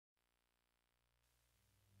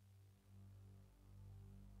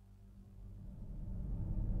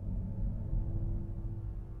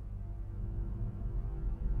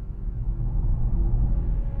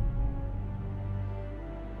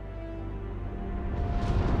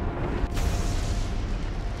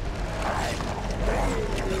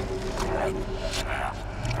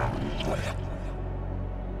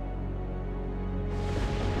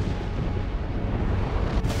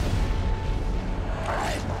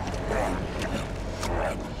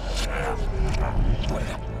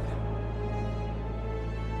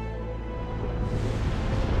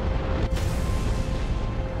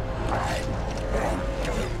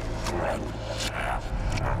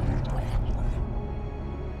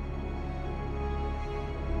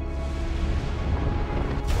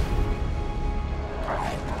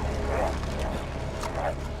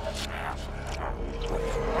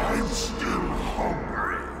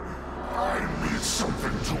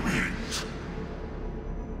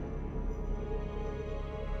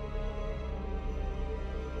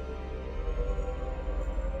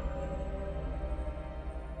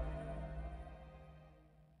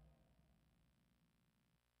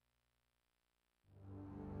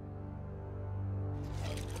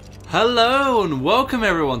Hello and welcome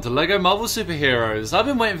everyone to LEGO Marvel Superheroes. I've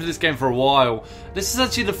been waiting for this game for a while. This is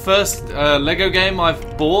actually the first LEGO game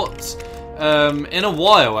I've bought in a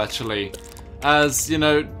while actually. As, you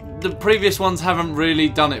know, the previous ones haven't really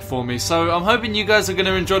done it for me. So I'm hoping you guys are going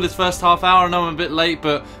to enjoy this first half hour. I know I'm a bit late,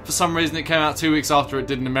 but for some reason it came out 2 weeks after it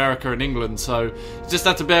did in America and England. So you just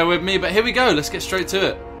have to bear with me. But here we go, let's get straight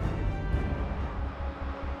to it.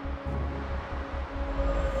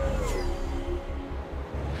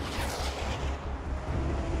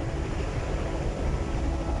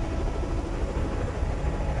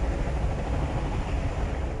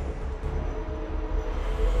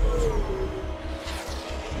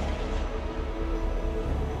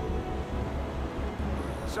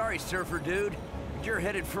 Sorry, surfer dude. You're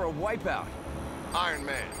headed for a wipeout. Iron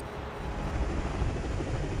Man.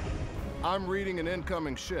 I'm reading an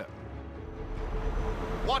incoming ship.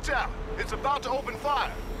 Watch out! It's about to open fire!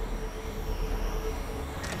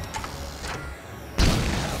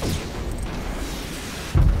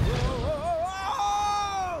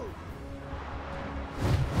 Whoa!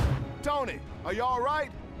 Tony, are you all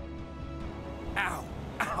right? Ow,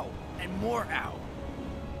 ow, and more ow.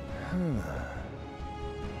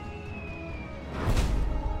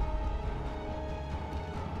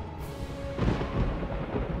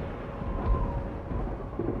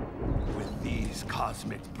 With these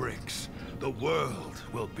cosmic bricks, the world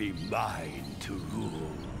will be mine to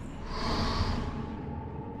rule.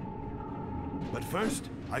 But first,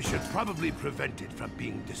 I should probably prevent it from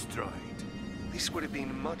being destroyed. This would have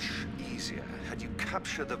been much easier had you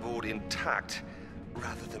captured the board intact,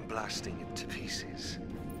 rather than blasting it to pieces.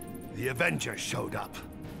 The Avengers showed up.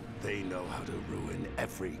 They know how to ruin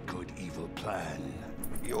every good evil plan.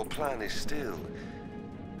 Your plan is still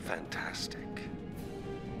fantastic.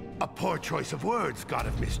 A poor choice of words, God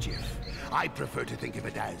of Mischief. I prefer to think of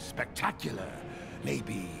it as spectacular,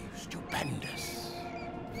 maybe stupendous.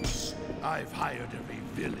 I've hired every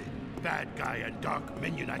villain, bad guy, and dark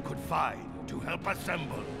minion I could find to help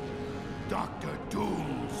assemble Dr.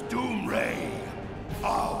 Doom's Doom Ray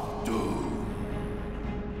of Doom.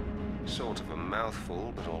 Sort of a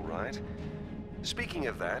mouthful, but all right. Speaking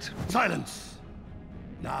of that... Silence!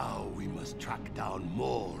 Now we must track down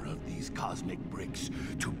more of these cosmic bricks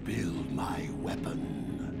to build my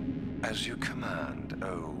weapon. As you command,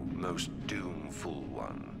 oh most doomful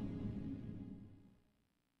one.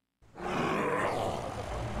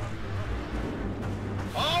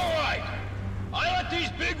 All right, I let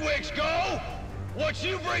these bigwigs go. Once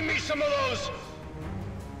you bring me some of those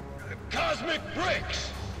cosmic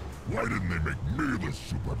bricks. Why didn't they make me the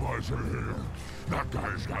supervisor here? That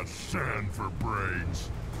guy's got sand for brains.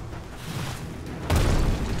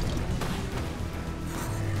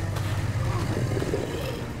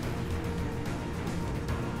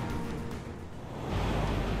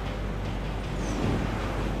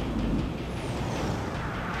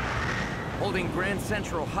 Holding Grand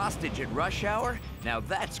Central hostage at rush hour? Now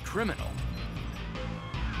that's criminal.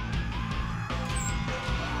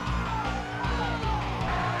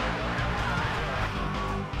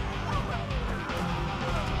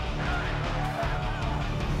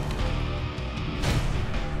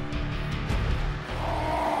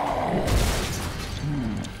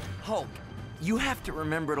 Hulk, you have to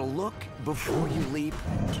remember to look before you leap.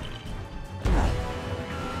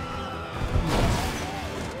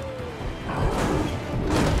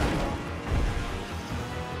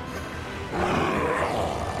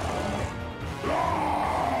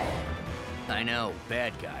 I know,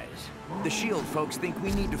 bad guys. The S.H.I.E.L.D. folks think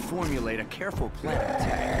we need to formulate a careful plan of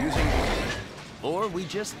attack using... Or we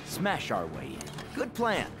just smash our way in. Good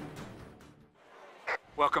plan.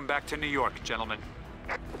 Welcome back to New York, gentlemen.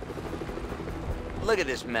 Look at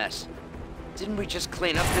this mess. Didn't we just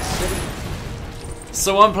clean up this city?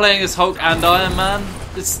 So I'm playing as Hulk and Iron Man.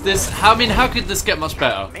 How could this get much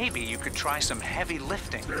better? Maybe you could try some heavy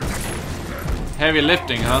lifting. Heavy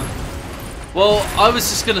lifting, huh? Well, I was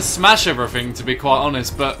just gonna smash everything, to be quite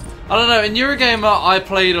honest, but I don't know. In Eurogamer, I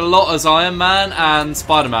played a lot as Iron Man and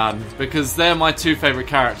Spider-Man because they're my two favorite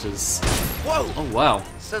characters. Whoa! Oh wow!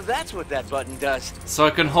 So that's what that button does. So I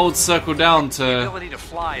can hold circle down The to. ability to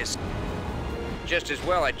fly is... Just as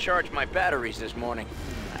well I charged my batteries this morning.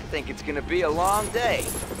 I think it's gonna be a long day.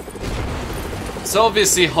 So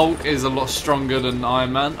obviously Hulk is a lot stronger than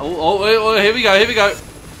Iron Man. Oh, here we go, here we go.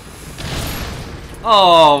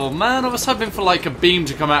 Oh man, I was hoping for like a beam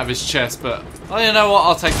to come out of his chest, but oh, you know what?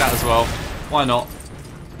 I'll take that as well. Why not?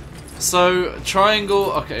 So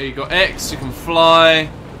triangle. Okay, you got X. You can fly.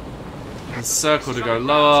 And circle to go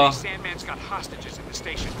lower. Sandman's got hostages in the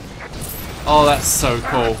station. Oh, that's so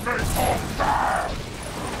cool.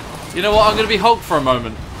 You know what? I'm going to be Hulk for a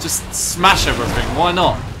moment. just smash everything. Why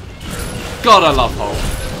not? God, I love Hulk.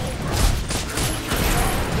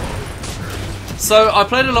 So, I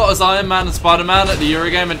played a lot as Iron Man and Spider-Man at the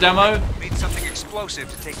Eurogamer demo. Need something explosive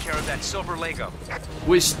to take care of that silver Lego.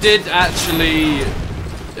 Which did actually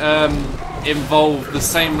involve the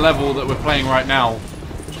same level that we're playing right now.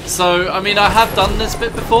 So, I mean, I have done this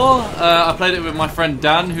bit before. I played it with my friend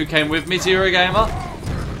Dan, who came with me to Eurogamer.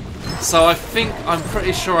 So I think, I'm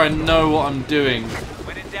pretty sure I know what I'm doing.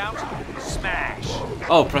 When in doubt, smash.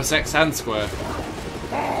 Oh, press X and square.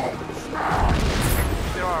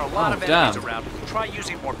 There are a lot of damn. enemies around. Try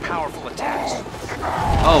using more powerful attacks.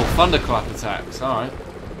 Oh, thunderclap attacks. Alright.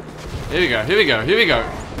 Here we go, here we go, here we go.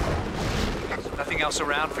 Nothing else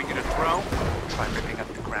around for you to throw? Try ripping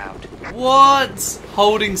up the ground. What?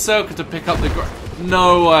 Holding circle to pick up the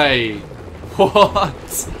no way.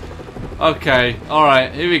 What? Okay,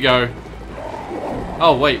 alright, here we go.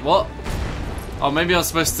 Oh, wait, what? Oh, maybe I'm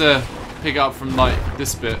supposed to pick it up from, like,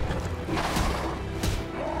 this bit.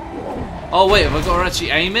 Oh, wait, have I got to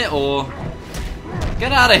actually aim it, or...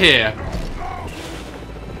 Get out of here!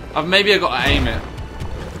 Maybe I've got to aim it.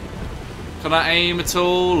 Can I aim at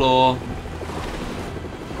all, or...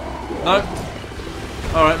 No?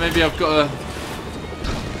 Alright, maybe I've got to...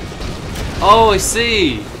 Oh, I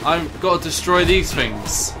see! I've got to destroy these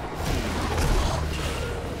things.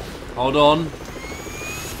 Hold on.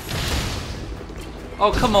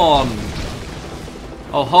 Oh, come on!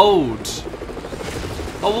 Oh, hold!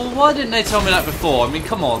 Oh, well, why didn't they tell me that before? I mean,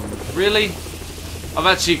 come on. Really? I've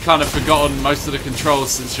actually kind of forgotten most of the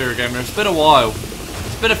controls since Eurogamer. It's been a while.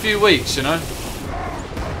 It's been a few weeks, you know?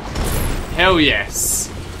 Hell yes.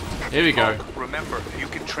 Here we go. Remember, you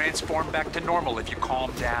can transform back to normal if you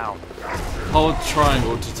calm down. Hold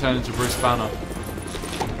triangle to turn into Bruce Banner.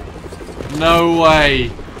 No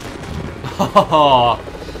way.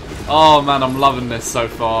 Oh man, I'm loving this so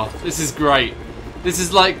far. This is great. This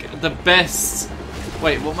is like the best...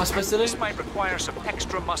 Wait, what am I supposed to do? This might require some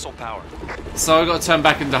extra muscle power. So I got to turn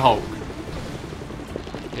back into Hulk.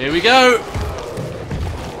 Here we go.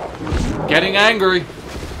 Getting angry.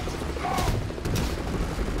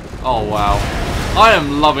 Oh wow. I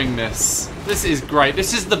am loving this. This is great.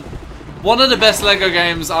 This is one of the best Lego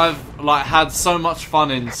games I've like had so much fun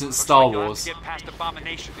in since Star Wars. Get past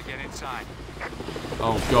Abomination to get inside.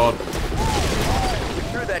 Oh god. You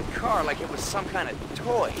threw that car like it was some kind of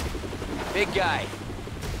toy. Big guy,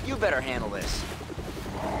 you better handle this.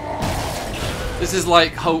 This is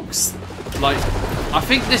like Hulk's, like, I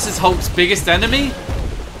think this is Hulk's biggest enemy.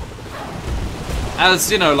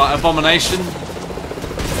 As, you know, like Abomination.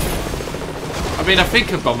 I mean, I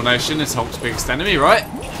think Abomination is Hulk's biggest enemy, right?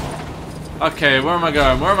 Okay, where am I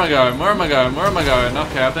going? Where am I going? Where am I going? Where am I going?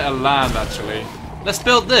 Okay, I better land, actually. Let's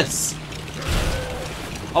build this.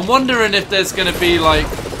 I'm wondering if there's going to be, like...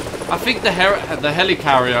 I think the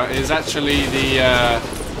helicarrier is actually the,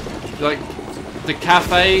 like, the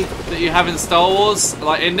cafe that you have in Star Wars.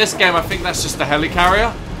 Like, in this game, I think that's just the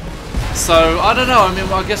helicarrier. So, I don't know. I mean,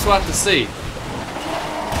 well, I guess we'll have to see.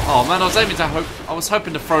 Oh, man, I was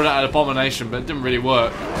hoping to throw that at Abomination, but it didn't really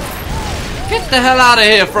work. Get the hell out of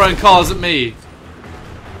here throwing cars at me.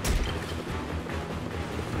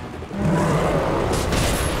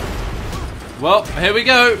 Well, here we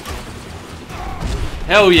go.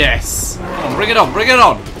 Hell yes. Come on, bring it on, bring it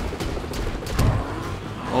on.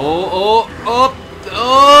 Oh, up,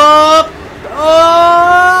 up,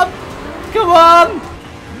 up. Come on.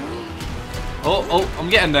 Oh, I'm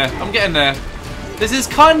getting there, I'm getting there. This is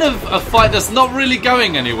kind of a fight that's not really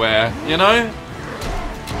going anywhere, you know?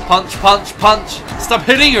 Punch, punch, punch. Stop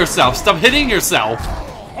hitting yourself, stop hitting yourself.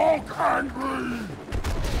 Hulk angry!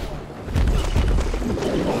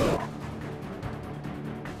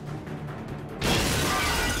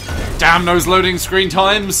 Damn those loading screen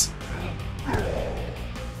times!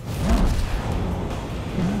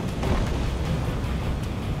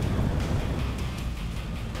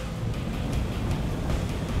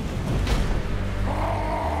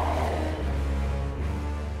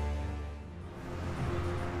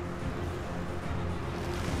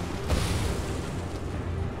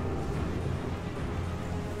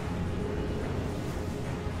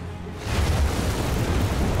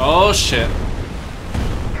 Oh shit.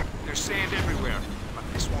 There's sand everywhere, but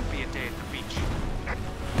this won't be a day at the beach.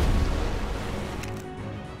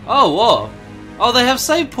 Oh, what? Oh, they have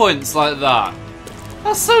save points like that.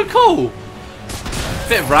 That's so cool.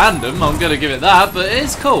 Bit random, I'm gonna give it that, but it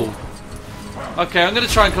is cool. Okay, I'm gonna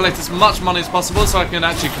try and collect as much money as possible so I can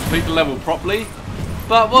actually complete the level properly.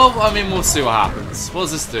 But, well, I mean, we'll see what happens. What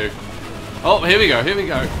does this do? Oh, here we go, here we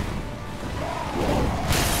go.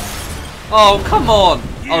 Oh, come on.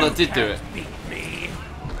 Oh, that did do it.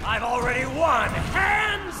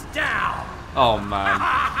 Oh, man.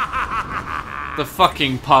 The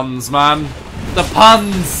fucking puns, man. The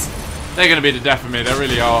puns! They're gonna be the death of me, they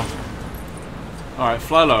really are. Alright,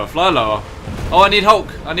 fly lower, fly lower. Oh, I need Hulk.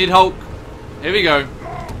 I need Hulk. Here we go.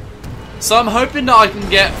 So I'm hoping that I can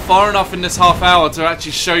get far enough in this half hour to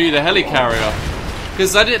actually show you the helicarrier.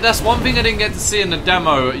 Because that's one thing I didn't get to see in the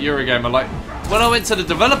demo at Eurogamer. Like, when I went to the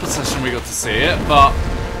developer session we got to see it, but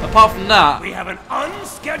apart from that... We have an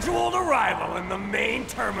unscheduled arrival in the main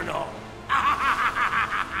terminal.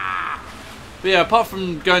 But yeah, apart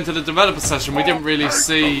from going to the developer session, we didn't really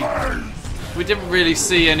see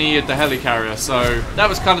any of the helicarrier, so that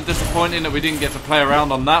was kind of disappointing that we didn't get to play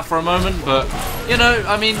around on that for a moment. But you know,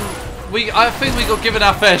 I mean, I think we got given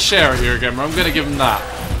our fair share at Eurogamer. I'm going to give them that.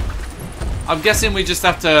 I'm guessing we just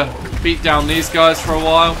have to beat down these guys for a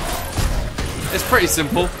while. It's pretty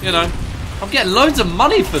simple, you know. I'm getting loads of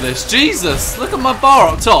money for this. Jesus, look at my bar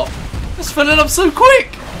up top. It's filling up so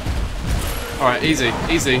quick. All right, easy,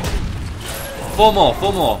 easy. 4 more,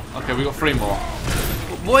 4 more. Okay, we got 3 more.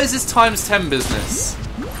 What is this times 10 business?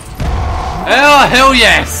 Oh, hell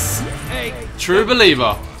yes! Hey. True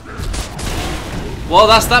believer. Well,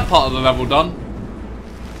 that's that part of the level done.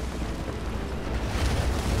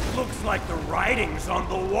 Looks like the writing's on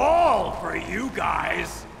the wall for you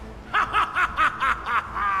guys.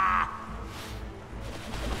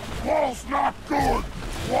 Walls not good.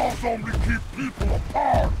 Walls only keep people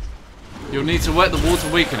apart. You'll need to wet the wall to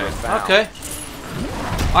weaken it. Okay.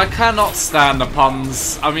 I cannot stand the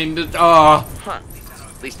puns. I mean, Huh.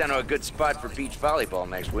 At least I know a good spot for beach volleyball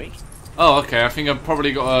next week. Oh, okay. I think I've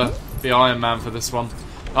probably got to be Iron Man for this one.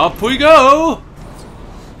 Up we go!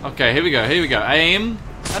 Okay, here we go. Here we go. Aim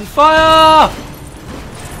and fire!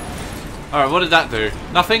 Alright, what did that do?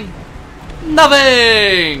 Nothing?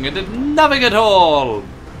 Nothing! It did nothing at all!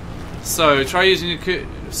 So, try using your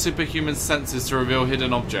superhuman senses to reveal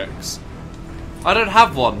hidden objects. I don't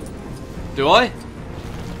have one. Do I?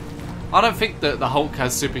 I don't think that the Hulk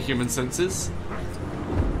has superhuman senses.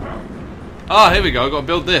 Ah, here we go. I've got to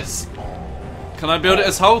build this. Can I build it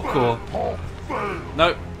as Hulk or...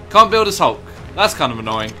 Nope. Can't build as Hulk. That's kind of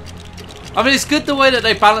annoying. I mean, it's good the way that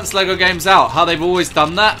they balance LEGO games out. How they've always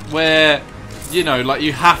done that. Where, you know, like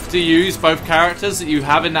you have to use both characters that you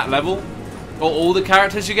have in that level. Or all the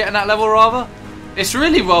characters you get in that level, rather. It's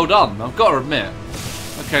really well done, I've got to admit.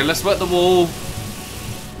 Okay, let's wet the wall.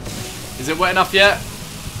 Is it wet enough yet?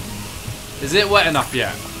 Is it wet enough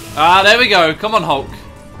yet? Ah, there we go. Come on, Hulk.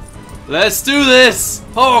 Let's do this!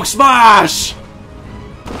 Hulk smash!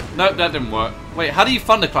 Nope, that didn't work. Wait, how do you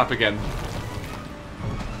thunderclap again?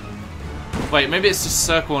 Wait, maybe it's just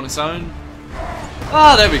circle on its own?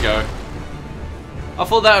 Ah, there we go. I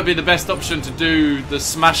thought that would be the best option to do the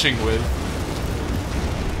smashing with.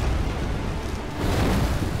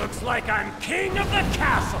 Looks like I'm king of the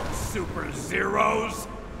castle, Super Zeros.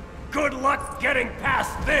 Good luck getting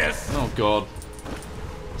past this. Oh god.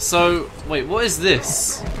 So, wait, what is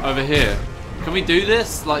this over here? Can we do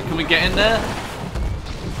this? Like, can we get in there?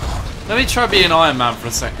 Let me try being Iron Man for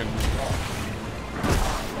a second.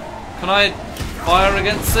 Can I fire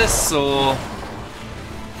against this, or...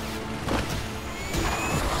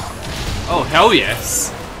 Oh, hell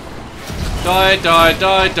yes. Die, die,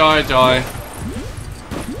 die, die, die.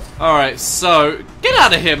 Alright, so... Get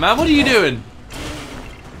out of here, man. What are you doing?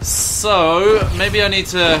 So, maybe I need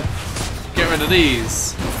to get rid of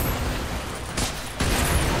these.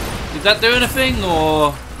 Did that do anything,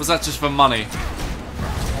 or was that just for money?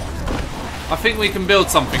 I think we can build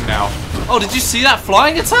something now. Oh, did you see that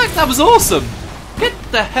flying attack? That was awesome! Get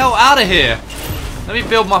the hell out of here! Let me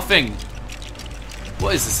build my thing.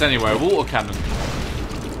 What is this anyway? A water cannon.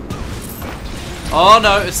 Oh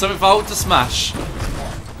no, it's something for Hulk to smash.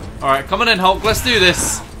 Alright, come on in, Hulk. Let's do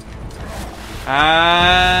this.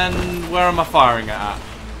 And where am I firing it at?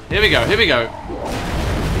 Here we go, here we go.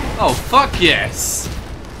 Oh, fuck yes.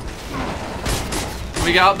 Can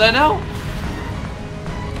we get up there now?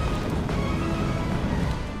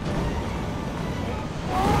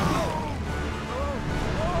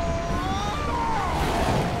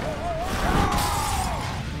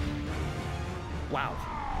 Wow.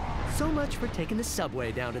 So much for taking the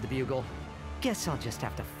subway down to the Bugle. Guess I'll just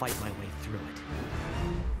have to fight my way through it.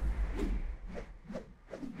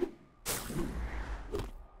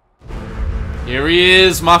 Here he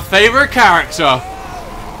is, my favorite character.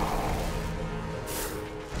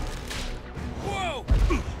 Whoa!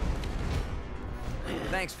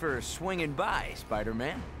 Thanks for swinging by,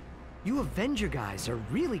 Spider-Man. You Avenger guys are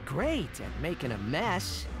really great at making a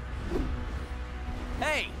mess.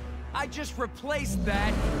 Hey, I just replaced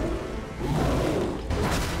that.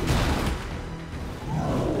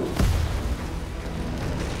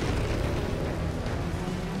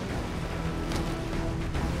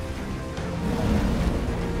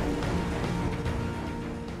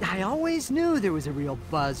 I always knew there was a real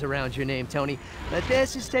buzz around your name, Tony, but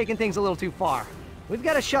this is taking things a little too far. We've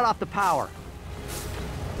got to shut off the power.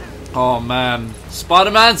 Oh man,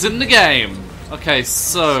 Spider-Man's in the game. Okay,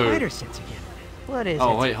 so... Spider sense again. What is it?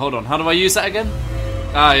 Oh wait, hold on. How do I use that again?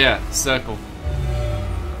 Ah yeah, circle.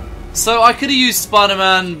 So I could have used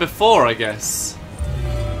Spider-Man before, I guess.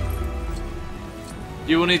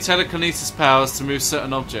 You will need telekinesis powers to move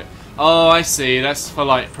certain objects. Oh, I see. That's for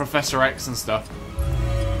like Professor X and stuff.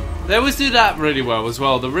 They always do that really well as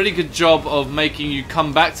well. The really good job of making you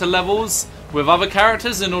come back to levels with other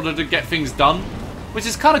characters in order to get things done, which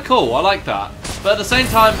is kind of cool. I like that. But at the same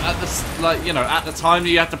time, at the time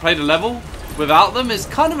you have to play the level without them, it's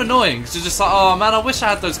kind of annoying. Because you're just like, oh man, I wish I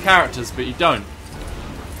had those characters, but you don't.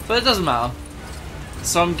 But it doesn't matter.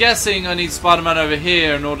 So I'm guessing I need Spider-Man over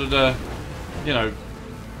here in order to, you know,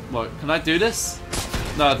 what? Can I do this?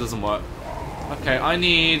 No, it doesn't work. Okay, I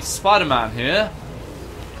need Spider-Man here.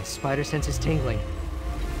 My spider sense is tingling.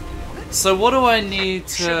 So what do I need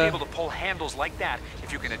to... You should be able to pull handles like that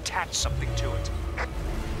if you can attach something to it.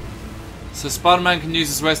 So Spider-Man can use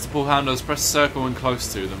his waist to pull handles, press circle when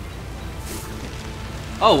close to them.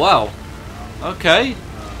 Oh wow. Okay.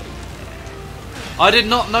 I did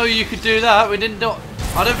not know you could do that. I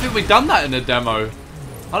don't think we've done that in the demo.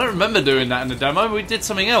 I don't remember doing that in the demo. We did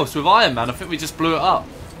something else with Iron Man. I think we just blew it up.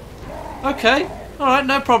 Okay. Alright,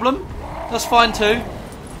 no problem. That's fine too.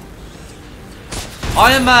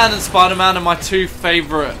 Iron Man and Spider-Man are my two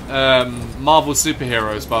favourite Marvel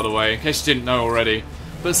superheroes, by the way, in case you didn't know already.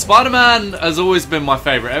 But Spider-Man has always been my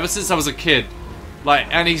favourite, ever since I was a kid. Like,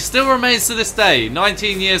 and he still remains to this day,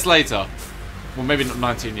 19 years later. Well, maybe not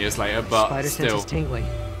 19 years later, but Spider still. sense is tingling.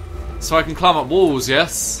 So I can climb up walls,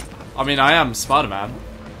 yes? I mean, I am Spider-Man.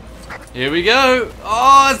 Here we go!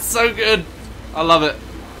 Oh, it's so good! I love it.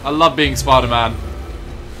 I love being Spider-Man.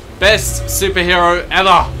 Best superhero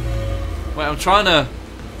ever! Wait, I'm trying to...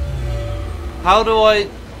 How do I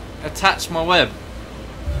attach my web?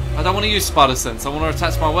 I don't want to use spider sense. I want to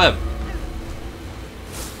attach my web.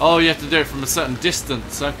 Oh, you have to do it from a certain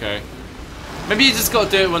distance. Okay. Maybe you just got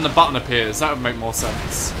to do it when the button appears. That would make more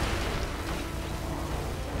sense.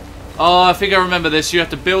 Oh, I think I remember this. You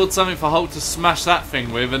have to build something for Hulk to smash that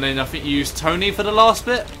thing with, and then I think you use Tony for the last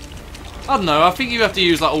bit. I don't know. I think you have to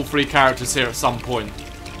use like all three characters here at some point.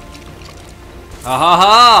 Ah ha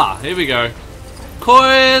ha! Here we go.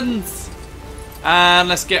 Coins! And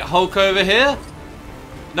let's get Hulk over here.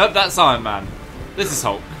 Nope, that's Iron Man. This is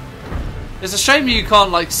Hulk. It's a shame you can't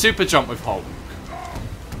like super jump with Hulk.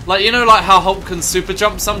 Like, you know, like how Hulk can super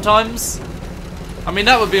jump sometimes? I mean,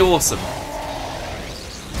 that would be awesome.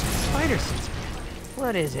 Spider sense.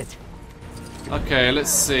 What is it? Okay, let's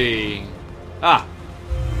see. Ah.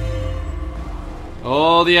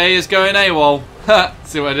 Oh, the A is going AWOL. Ha!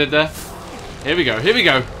 See what I did there? Here we go, here we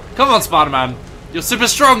go. Come on, Spider-Man. You're super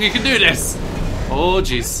strong, you can do this. Oh,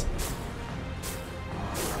 jeez.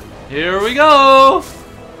 Here we go.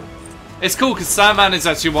 It's cool because Sandman is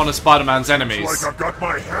actually one of Spider-Man's enemies. It's like I've got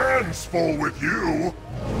my hands full with you.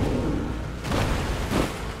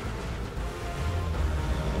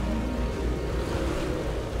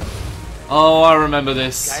 Oh, I remember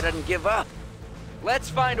this. Guy doesn't give up.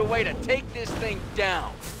 Let's find a way to take this thing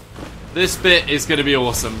down. This bit is going to be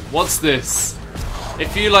awesome. What's this?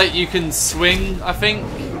 If you like, you can swing, I think.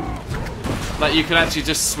 Like, you can actually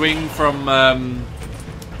just swing from,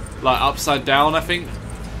 like, upside down, I think.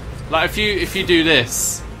 Like, if you do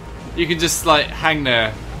this, you can just, like, hang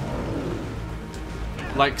there.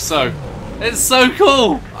 Like so. It's so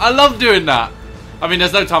cool! I love doing that! I mean,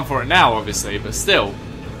 there's no time for it now, obviously, but still.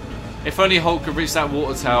 If only Hulk could reach that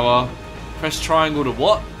water tower. Press triangle to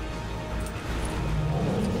what?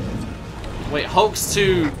 Wait, Hulk's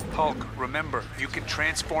too... Hulk, remember, you can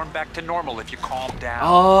transform back to normal if you calm down.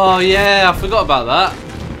 Oh, yeah, I forgot about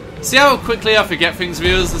that. See how quickly I forget things,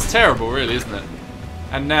 viewers? It's terrible, really, isn't it?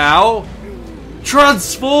 And now...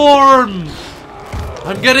 Transform!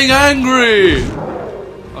 I'm getting angry!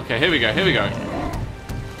 Okay, here we go, here we go.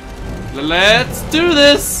 Let's do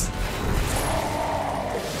this!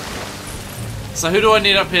 So who do I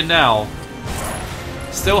need up here now?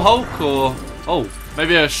 Still Hulk, or... Oh,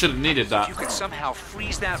 maybe I should have needed that. You could somehow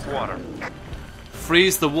freeze that water.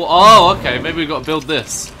 Freeze the water. Oh, okay. Maybe we've got to build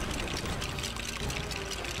this.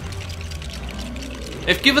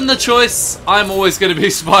 If given the choice, I'm always going to be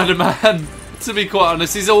Spider-Man. To be quite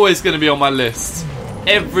honest, he's always going to be on my list.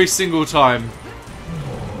 Every single time.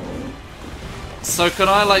 So can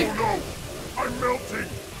I, like... Oh no! I'm melting!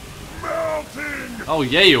 Melting! Oh,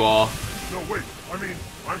 yeah, you are. No, wait. I mean,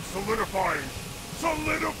 I'm solidifying.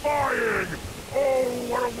 Solidifying! Oh,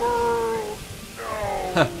 what a world!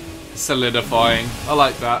 No! solidifying. I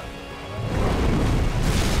like that.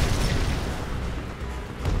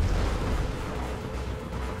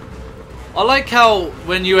 I like how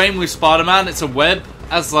when you aim with Spider-Man, it's a web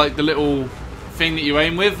as like the little thing that you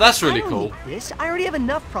aim with. That's really cool. I don't need this. I already have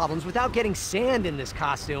enough problems without getting sand in this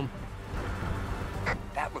costume.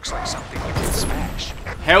 That looks like something you can smash.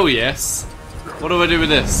 Hell yes. What do I do with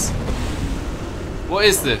this? What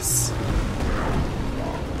is this?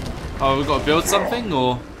 Oh, we've got to build something,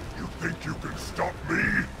 or? You think you can stop me?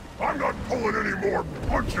 I'm not pulling any more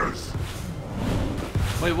punches!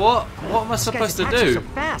 Wait, what? What am I supposed to do? So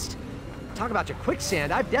fast. Talk about your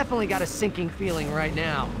quicksand. I've definitely got a sinking feeling right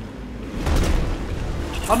now.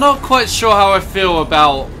 I'm not quite sure how I feel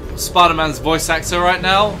about Spider-Man's voice actor right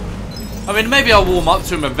now. I mean, maybe I'll warm up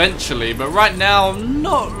to him eventually, but right now I'm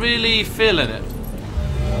not really feeling it.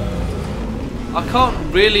 I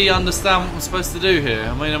can't really understand what I'm supposed to do here.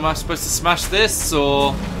 I mean, am I supposed to smash this,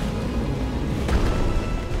 or...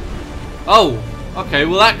 Oh, okay,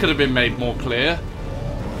 well that could have been made more clear.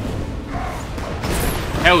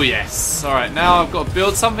 Hell yes. Alright, now I've got to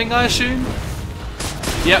build something, I assume?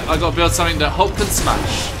 Yep, I've got to build something that Hulk can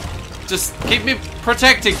smash. Just keep me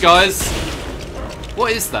protected, guys.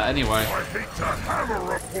 What is that, anyway? I hate to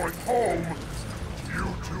hammer a point home.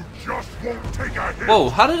 You two just won't take a hit. Whoa,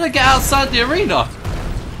 how did I get outside the arena?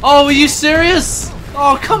 Oh, are you serious?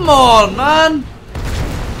 Oh, come on, man.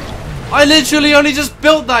 I literally only just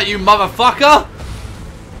built that, you motherfucker.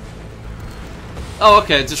 Oh,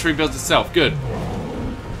 okay, it just rebuilds itself. Good.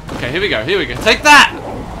 Okay, here we go, here we go. Take that!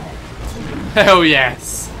 Hell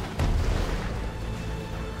yes.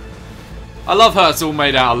 I love how it's all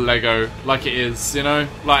made out of Lego, like it is, you know?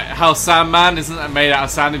 Like how Sandman isn't made out of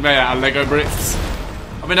sand, it's made out of Lego bricks.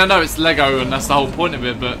 I mean, I know it's Lego and that's the whole point of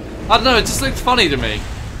it, but I don't know, it just looked funny to me.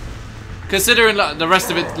 Considering like, the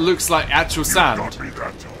rest of it looks like actual sand. Got me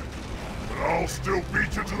that time, but I'll still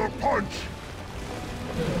beat you to the punch.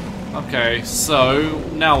 Okay, so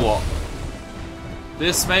now what?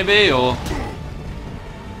 This maybe, or...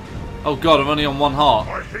 Oh god, I'm only on one heart.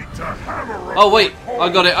 I hate to hammer. Oh wait, I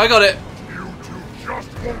got it, I got it. You two just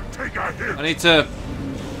won't take a hit.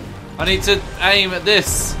 I need to aim at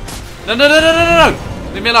this. No, no, no, no, no, no,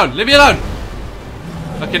 no! Leave me alone, leave me alone!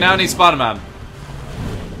 Okay, now I need Spider-Man.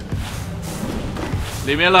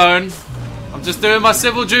 Leave me alone. I'm just doing my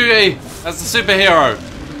civil duty as a superhero.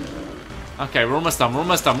 Okay, we're almost done, we're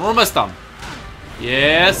almost done, we're almost done.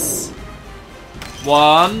 Yes.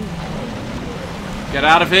 One. Get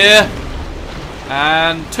out of here.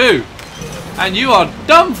 And two. And you are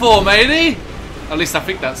done for, matey. At least I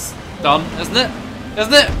think that's done, isn't it?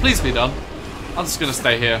 Isn't it? Please be done. I'm just gonna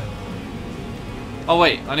stay here. Oh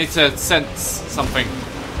wait, I need to sense something.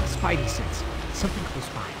 Spidey sense. Something close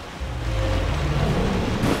by.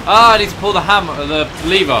 Ah, I need to pull the hammer, the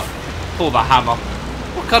lever. Pull the hammer.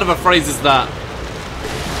 What kind of a phrase is that?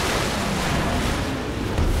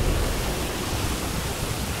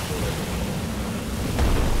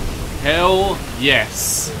 Hell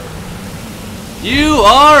yes. You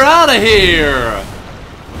are out of here.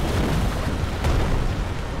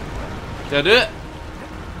 Did I do it?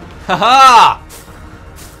 Haha!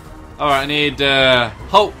 Alright, I need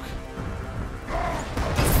Hulk.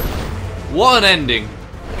 What an ending.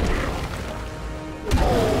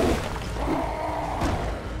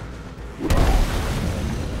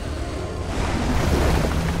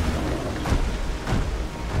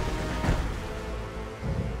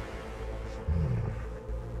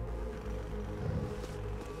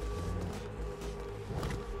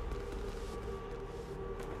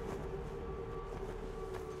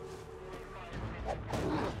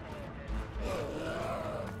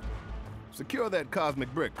 Secure that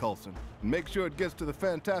cosmic brick, Coulson. And make sure it gets to the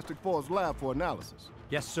Fantastic Four's lab for analysis.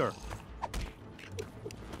 Yes, sir.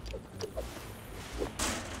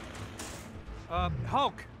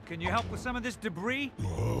 Hulk, can you help with some of this debris?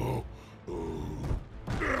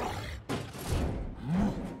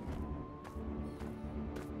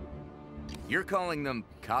 You're calling them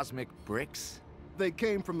cosmic bricks? They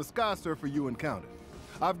came from the Sky Surfer you encountered.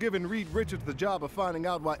 I've given Reed Richards the job of finding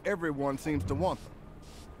out why everyone seems to want them.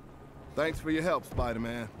 Thanks for your help,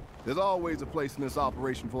 Spider-Man. There's always a place in this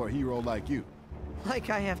operation for a hero like you. Like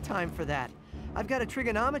I have time for that. I've got a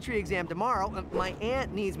trigonometry exam tomorrow. My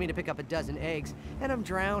aunt needs me to pick up a dozen eggs, and I'm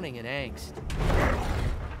drowning in angst.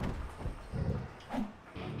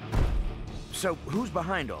 So, who's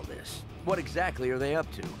behind all this? What exactly are they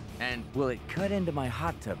up to? And will it cut into my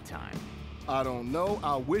hot tub time? I don't know.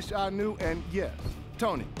 I wish I knew, and yes.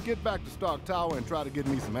 Tony, get back to Stark Tower and try to get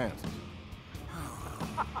me some answers.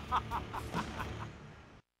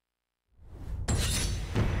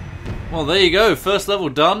 Well, there you go. First level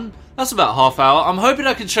done. That's about half hour. I'm hoping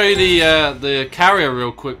I can show you the carrier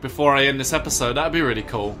real quick before I end this episode. That'd be really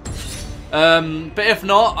cool. But if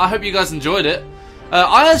not, I hope you guys enjoyed it.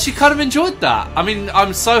 I actually kind of enjoyed that. I mean,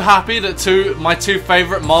 I'm so happy that my two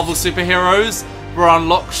favourite Marvel superheroes were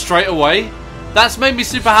unlocked straight away. That's made me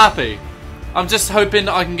super happy. I'm just hoping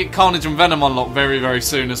that I can get Carnage and Venom unlocked very, very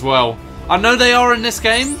soon as well. I know they are in this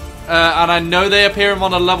game, and I know they appear in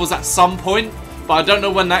one of the levels at some point, but I don't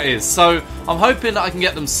know when that is. So I'm hoping that I can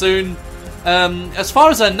get them soon. As far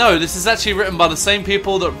as I know, this is actually written by the same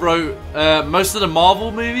people that wrote most of the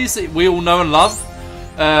Marvel movies that we all know and love.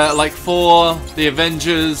 Like Thor, the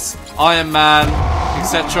Avengers, Iron Man,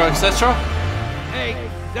 etc, etc. Hey,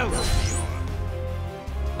 don't.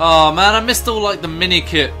 Oh man, I missed all like the mini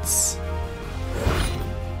kits.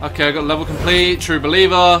 Okay, I got level complete, True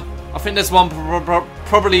Believer. I think there's one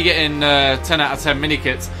probably getting 10 out of 10 mini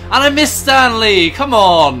kits. And I missed Stan Lee, come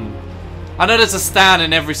on! I know there's a Stan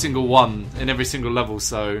in every single one, in every single level,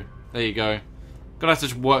 so there you go. Gonna have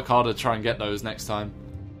to work harder to try and get those next time.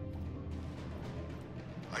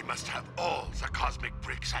 I must have all the cosmic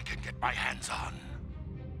bricks I can get my hands on.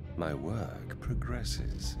 My work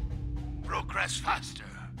progresses. Progress faster.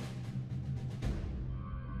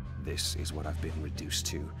 This is what I've been reduced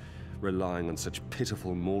to, relying on such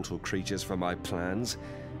pitiful mortal creatures for my plans,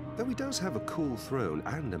 though he does have a cool throne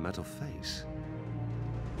and a metal face.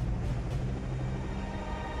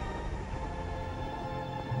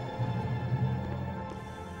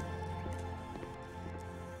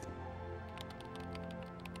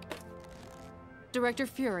 Director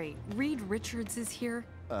Fury, Reed Richards is here.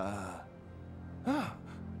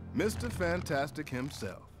 Mr. Fantastic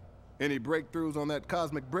himself. Any breakthroughs on that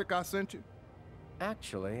cosmic brick I sent you?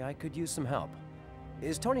 Actually, I could use some help.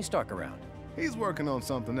 Is Tony Stark around? He's working on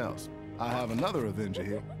something else. I have another Avenger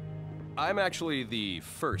here. I'm actually the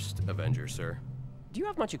first Avenger, sir. Do you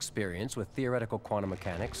have much experience with theoretical quantum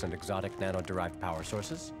mechanics and exotic nano-derived power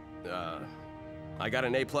sources? I got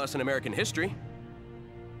an A+ in American history.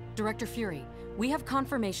 Director Fury, we have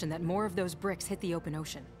confirmation that more of those bricks hit the open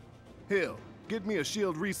ocean. Hill, get me a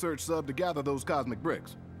S.H.I.E.L.D. research sub to gather those cosmic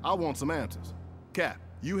bricks. I want some answers. Cap,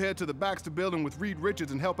 you head to the Baxter building with Reed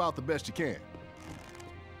Richards and help out the best you can.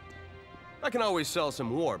 I can always sell some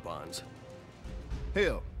war bonds.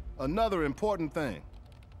 Hill, another important thing.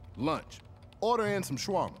 Lunch. Order in some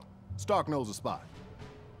shawarma. Stark knows a spot.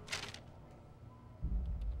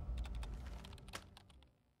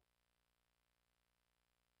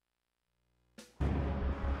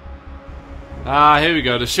 Ah, here we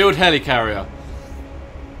go, the S.H.I.E.L.D. helicarrier.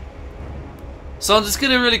 So I'm just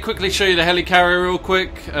going to really quickly show you the helicarrier real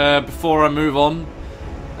quick before I move on.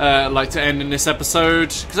 Like to end in this episode.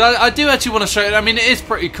 Because I do actually want to show you, I mean it is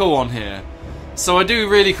pretty cool on here. So I do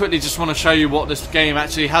really quickly just want to show you what this game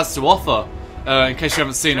actually has to offer. In case you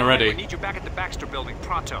haven't seen already. We need you back at the Baxter building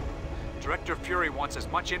pronto. Director Fury wants as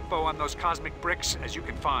much info on those cosmic bricks as you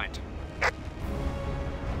can find.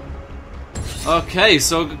 Okay,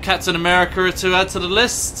 so Captain America to add to the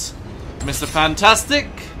list. Mr. Fantastic.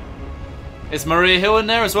 Is Maria Hill in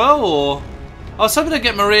there as well, or? I was hoping to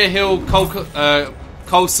get Maria Hill,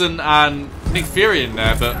 Coulson, and Nick Fury in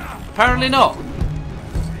there, but apparently not.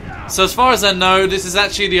 So as far as I know, this is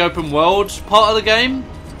actually the open world part of the game,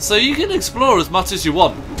 so you can explore as much as you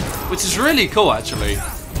want, which is really cool actually.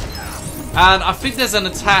 And I think there's an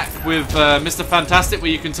attack with Mr. Fantastic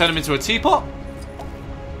where you can turn him into a teapot.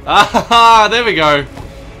 Ah, there we go.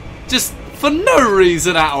 Just for no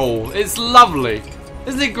reason at all. It's lovely.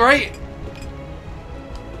 Isn't it great?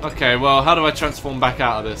 Okay, well, how do I transform back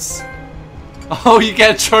out of this? Oh, you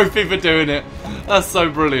get a trophy for doing it. That's so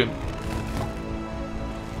brilliant.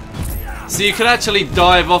 So you can actually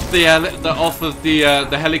dive off the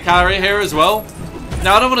helicarrier here as well.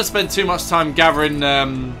 Now I don't want to spend too much time gathering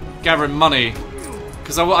money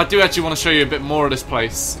because I do actually want to show you a bit more of this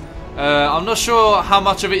place. I'm not sure how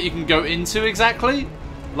much of it you can go into exactly.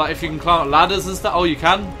 Like if you can climb up ladders and stuff. Oh, you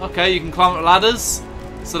can. Okay, you can climb up ladders.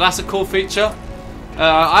 So that's a cool feature.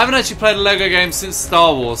 I haven't actually played a LEGO game since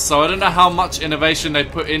Star Wars, so I don't know how much innovation they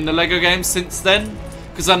put in the LEGO games since then.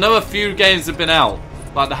 Because I know a few games have been out,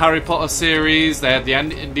 like the Harry Potter series, they had the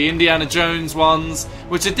Indiana Jones ones,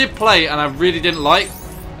 which I did play and I really didn't like.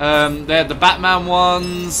 They had the Batman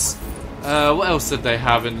ones. What else did they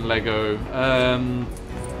have in LEGO?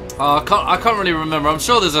 I can't really remember. I'm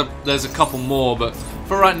sure there's a couple more, but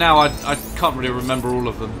for right now I can't really remember all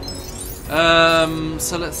of them.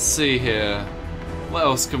 So let's see here. What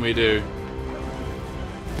else can we do?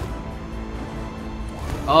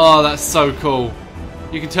 Oh, that's so cool.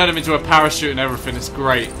 You can turn him into a parachute and everything. It's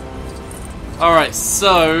great. Alright,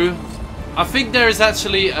 so I think there is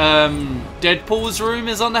actually Deadpool's room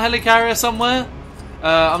is on the helicarrier somewhere.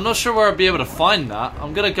 I'm not sure where I'll be able to find that.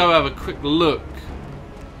 I'm gonna go have a quick look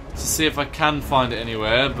to see if I can find it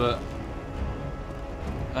anywhere, but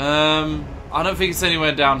I don't think it's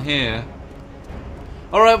anywhere down here.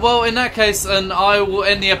 Alright, well, in that case, and I will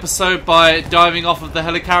end the episode by diving off of the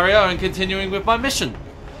helicarrier and continuing with my mission.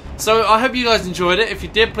 So, I hope you guys enjoyed it. If you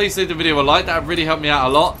did, please leave the video a like. That would really help me out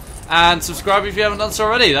a lot. And subscribe if you haven't done so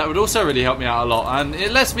already. That would also really help me out a lot. And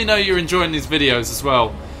it lets me know you're enjoying these videos as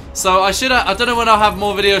well. So, I don't know when I'll have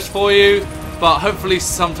more videos for you, but hopefully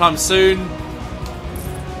sometime soon.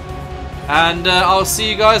 And I'll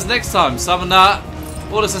see you guys next time. So, other than that,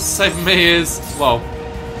 all that's to say for me is, well,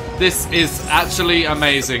 this is actually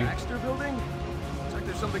amazing. Baxter building? Looks like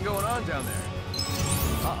there's something going on down there.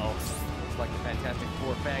 Uh-oh. Looks like the Fantastic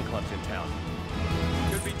Four fan club's in town.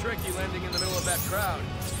 Could be tricky landing in the middle of that crowd.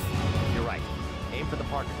 You're right. Aim for the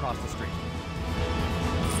park across the street.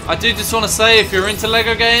 I do just want to say, if you're into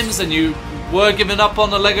LEGO games and you were giving up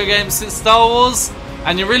on the LEGO games since Star Wars,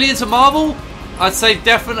 and you're really into Marvel, I'd say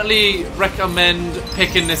definitely recommend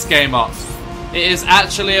picking this game up. It is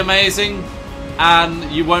actually amazing, and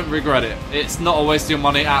you won't regret it. It's not a waste of your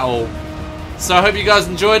money at all. So I hope you guys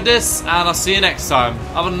enjoyed this, and I'll see you next time.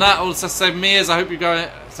 Other than that, all that's to say for me is I hope you guys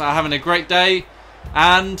are having a great day,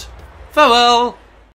 and farewell!